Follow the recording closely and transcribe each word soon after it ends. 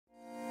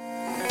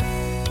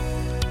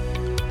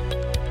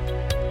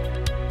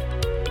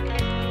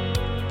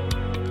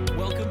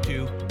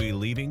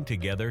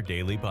Together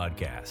Daily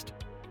Podcast,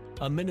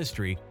 a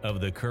ministry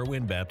of the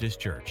Kerwin Baptist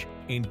Church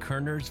in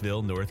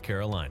Kernersville, North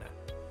Carolina.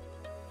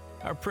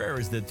 Our prayer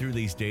is that through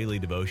these daily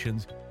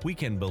devotions, we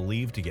can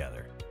believe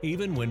together,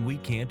 even when we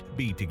can't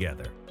be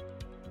together.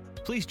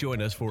 Please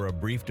join us for a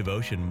brief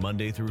devotion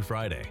Monday through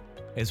Friday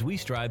as we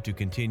strive to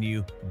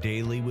continue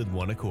daily with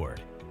one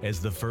accord, as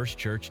the first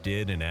church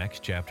did in Acts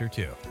chapter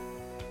 2.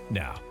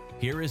 Now,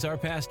 here is our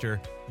pastor,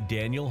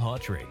 Daniel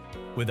Hawtrey,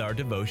 with our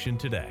devotion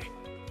today.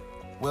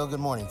 Well,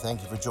 good morning.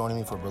 Thank you for joining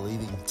me for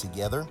Believing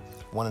Together.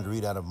 I wanted to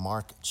read out of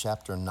Mark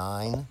chapter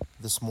 9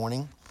 this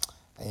morning.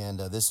 And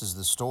this is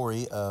the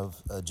story of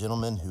a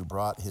gentleman who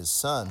brought his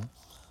son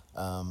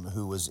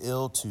who was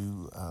ill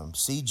to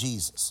see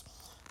Jesus.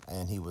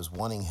 And he was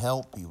wanting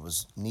help. He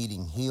was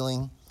needing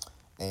healing.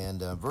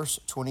 And verse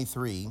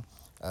 23,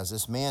 as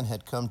this man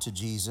had come to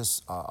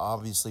Jesus,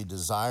 obviously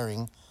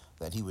desiring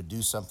that he would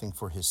do something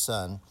for his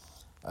son,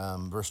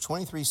 verse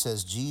 23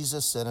 says,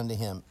 Jesus said unto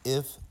him,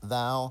 If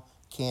thou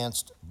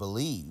canst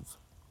believe,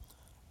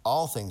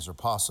 all things are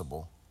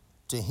possible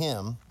to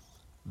him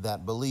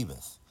that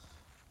believeth.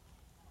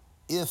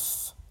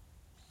 If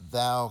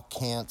thou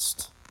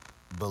canst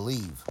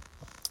believe.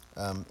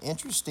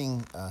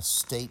 Interesting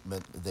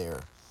statement there.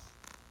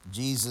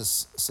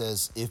 Jesus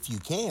says, if you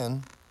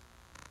can,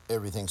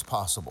 everything's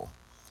possible.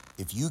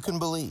 If you can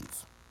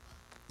believe,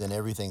 then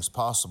everything's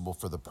possible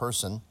for the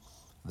person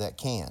that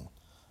can.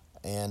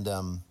 And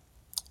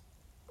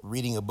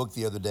reading a book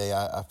the other day,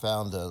 I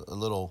found a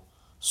little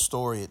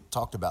story. It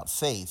talked about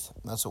faith.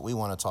 That's what we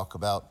want to talk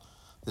about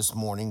this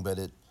morning, but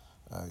it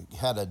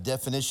had a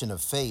definition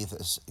of faith.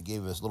 It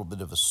gave us a little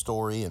bit of a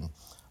story, and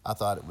I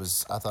thought it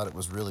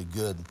was really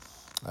good.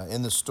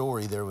 In the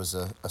story, there was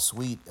a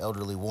sweet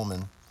elderly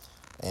woman,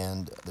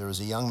 and there was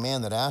a young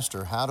man that asked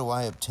her, how do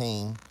I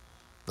obtain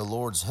the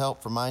Lord's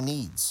help for my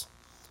needs?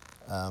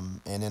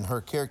 And in her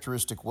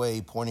characteristic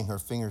way, pointing her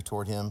finger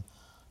toward him,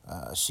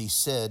 she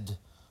said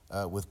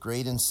with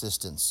great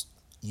insistence,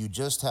 you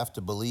just have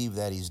to believe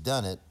that he's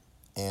done it,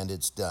 and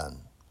it's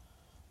done.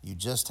 You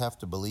just have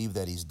to believe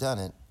that he's done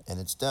it, and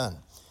it's done.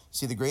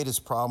 See, the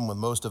greatest problem with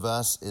most of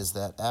us is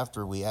that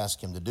after we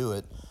ask him to do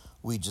it,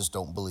 we just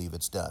don't believe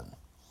it's done.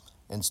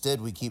 Instead,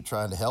 we keep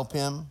trying to help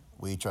him.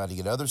 We try to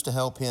get others to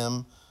help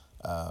him.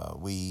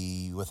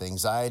 We, with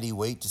anxiety,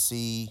 wait to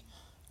see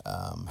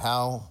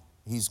how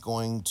he's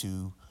going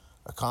to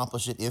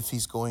accomplish it, if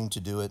he's going to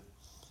do it.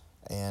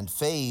 And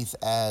faith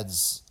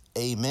adds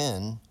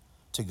amen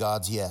to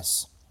God's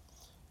yes.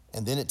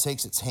 And then it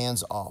takes its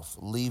hands off,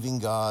 leaving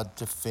God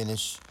to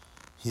finish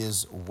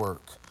his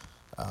work.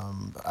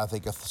 I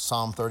think of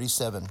Psalm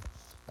 37,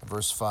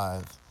 verse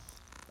 5.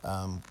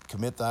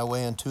 Commit thy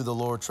way unto the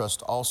Lord,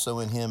 trust also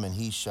in him, and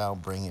he shall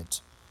bring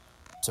it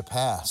to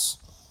pass.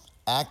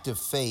 Active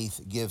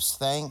faith gives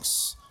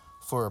thanks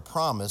for a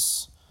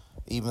promise,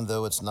 even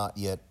though it's not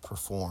yet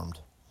performed.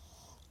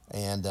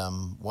 And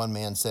one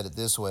man said it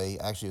this way,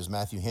 actually it was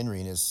Matthew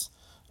Henry in his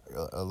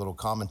a little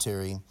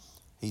commentary.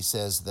 He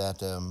says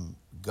that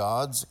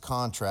God's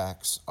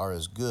contracts are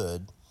as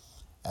good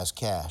as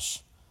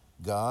cash.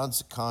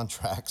 God's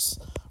contracts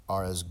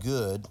are as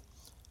good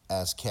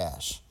as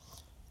cash.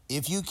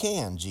 If you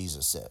can,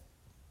 Jesus said,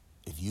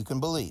 if you can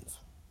believe,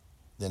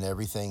 then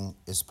everything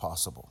is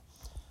possible.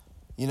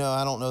 You know,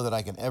 I don't know that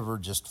I can ever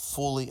just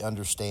fully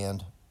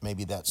understand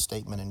maybe that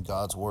statement in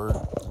God's word.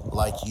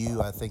 Like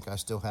you, I think I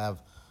still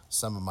have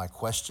some of my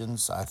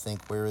questions. I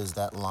think, where is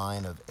that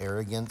line of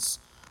arrogance?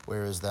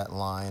 Where is that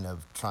line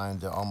of trying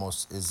to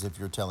almost as if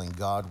you're telling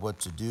God what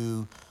to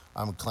do?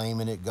 I'm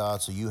claiming it,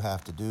 God, so you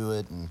have to do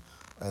it. And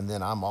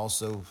then I'm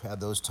also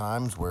had those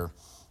times where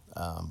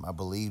I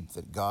believed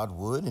that God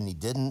would and he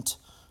didn't.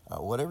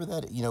 Whatever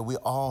that, we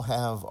all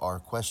have our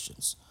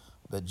questions.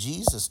 But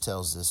Jesus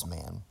tells this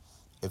man,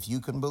 if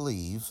you can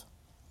believe,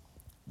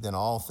 then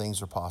all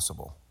things are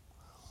possible.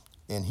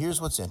 And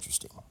here's what's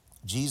interesting.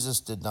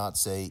 Jesus did not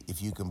say,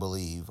 if you can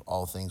believe,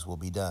 all things will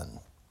be done.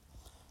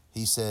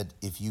 He said,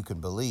 if you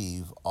can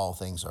believe, all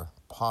things are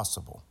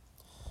possible.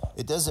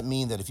 It doesn't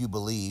mean that if you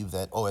believe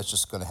that, it's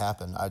just going to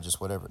happen,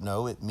 whatever.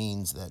 No, it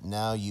means that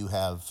now you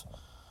have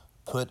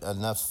put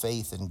enough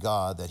faith in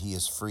God that he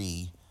is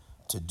free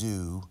to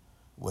do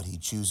what he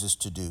chooses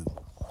to do.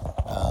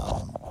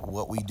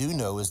 What we do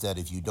know is that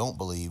if you don't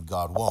believe,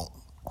 God won't.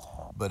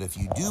 But if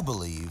you do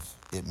believe,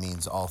 it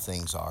means all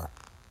things are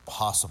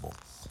possible.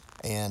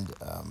 And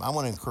I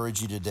want to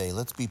encourage you today,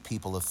 let's be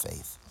people of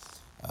faith.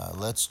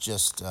 Let's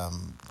just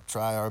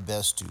try our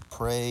best to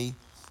pray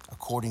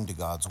according to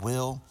God's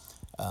will,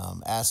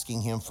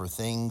 asking him for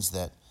things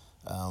that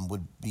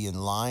would be in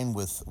line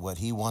with what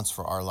he wants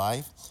for our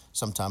life.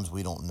 Sometimes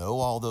we don't know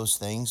all those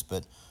things,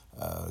 but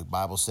the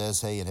Bible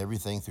says, hey, in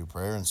everything through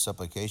prayer and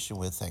supplication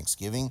with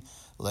thanksgiving,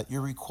 let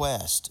your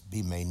request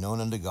be made known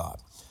unto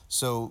God.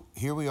 So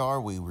here we are,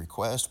 we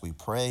request, we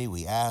pray,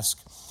 we ask,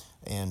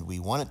 and we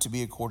want it to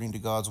be according to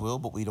God's will,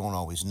 but we don't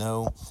always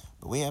know.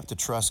 But we have to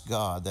trust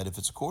God that if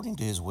it's according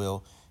to his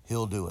will,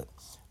 he'll do it.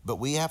 But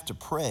we have to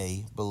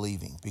pray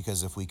believing,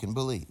 because if we can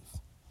believe,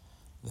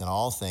 then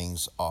all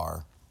things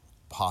are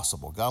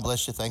possible. God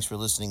bless you. Thanks for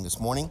listening this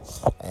morning,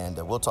 and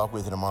we'll talk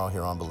with you tomorrow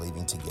here on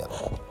Believing Together.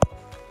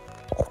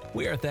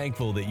 We are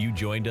thankful that you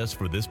joined us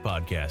for this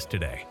podcast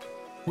today.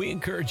 We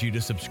encourage you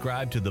to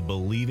subscribe to the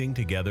Believing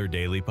Together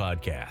Daily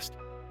Podcast.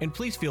 And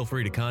please feel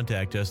free to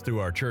contact us through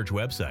our church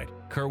website,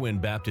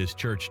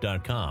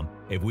 kerwinbaptistchurch.com,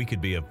 if we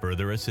could be of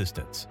further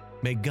assistance.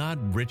 May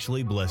God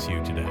richly bless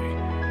you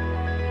today.